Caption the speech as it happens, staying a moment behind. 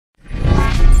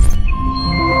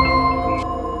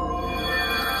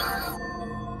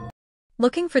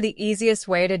Looking for the easiest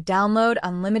way to download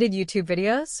unlimited YouTube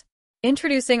videos?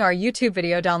 Introducing our YouTube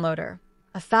Video Downloader,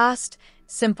 a fast,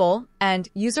 simple, and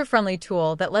user-friendly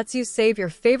tool that lets you save your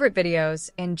favorite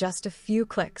videos in just a few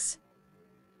clicks.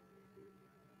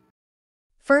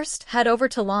 First, head over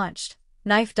to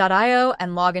launch.knife.io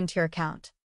and log into your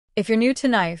account. If you're new to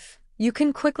Knife, you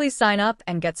can quickly sign up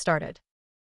and get started.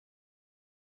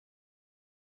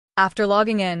 After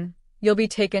logging in, you'll be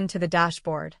taken to the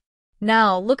dashboard.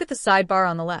 Now, look at the sidebar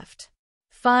on the left.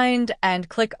 Find and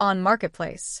click on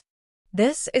Marketplace.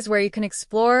 This is where you can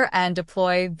explore and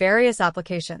deploy various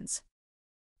applications.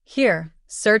 Here,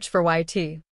 search for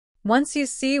YT. Once you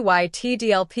see YT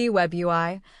DLP Web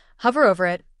UI, hover over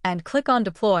it and click on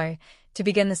Deploy to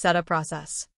begin the setup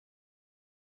process.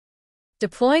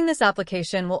 Deploying this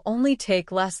application will only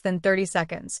take less than 30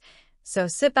 seconds, so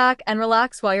sit back and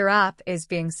relax while your app is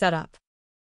being set up.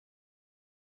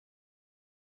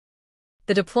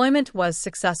 The deployment was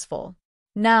successful.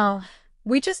 Now,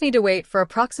 we just need to wait for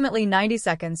approximately 90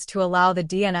 seconds to allow the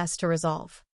DNS to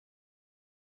resolve.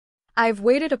 I've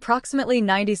waited approximately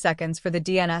 90 seconds for the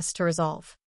DNS to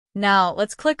resolve. Now,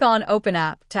 let's click on Open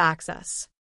App to access.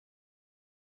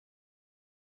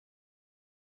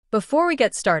 Before we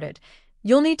get started,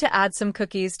 you'll need to add some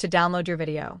cookies to download your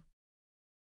video.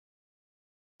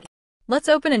 Let's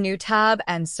open a new tab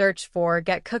and search for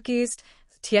Get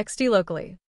Cookies.txt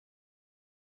locally.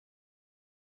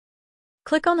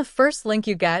 Click on the first link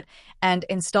you get and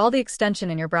install the extension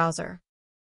in your browser.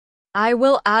 I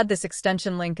will add this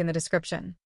extension link in the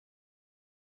description.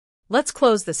 Let's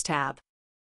close this tab.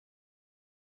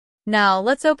 Now,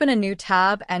 let's open a new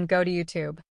tab and go to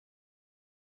YouTube.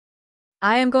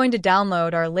 I am going to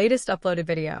download our latest uploaded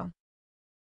video.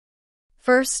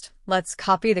 First, let's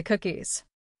copy the cookies.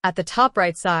 At the top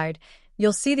right side,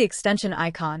 you'll see the extension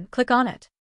icon. Click on it.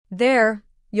 There,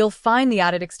 you'll find the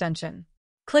added extension.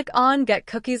 Click on Get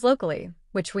Cookies Locally,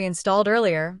 which we installed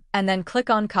earlier, and then click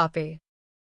on Copy.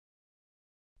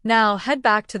 Now head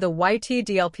back to the YT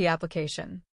DLP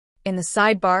application. In the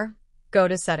sidebar, go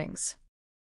to Settings.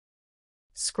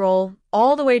 Scroll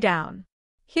all the way down.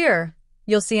 Here,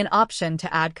 you'll see an option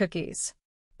to add cookies.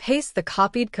 Paste the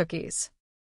copied cookies.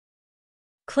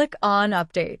 Click on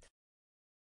Update.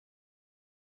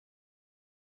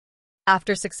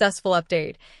 After successful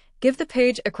update, give the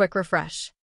page a quick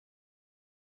refresh.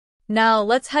 Now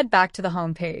let's head back to the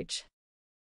home page.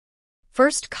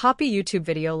 First, copy YouTube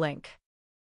video link.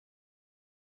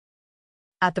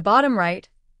 At the bottom right,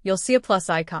 you'll see a plus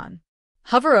icon.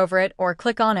 Hover over it or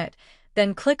click on it,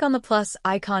 then click on the plus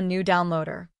icon New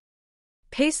Downloader.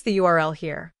 Paste the URL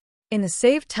here. In the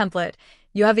Save template,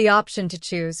 you have the option to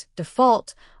choose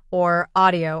Default or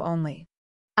Audio only.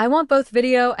 I want both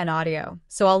video and audio,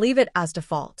 so I'll leave it as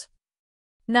default.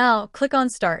 Now, click on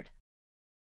Start.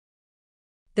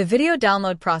 The video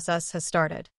download process has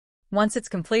started. Once it's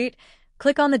complete,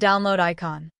 click on the download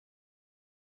icon.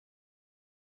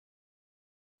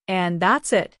 And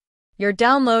that's it. Your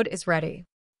download is ready.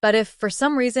 But if for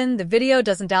some reason the video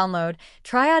doesn't download,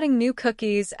 try adding new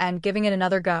cookies and giving it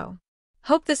another go.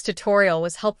 Hope this tutorial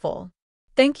was helpful.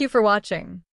 Thank you for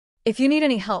watching. If you need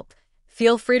any help,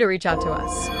 feel free to reach out to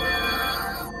us.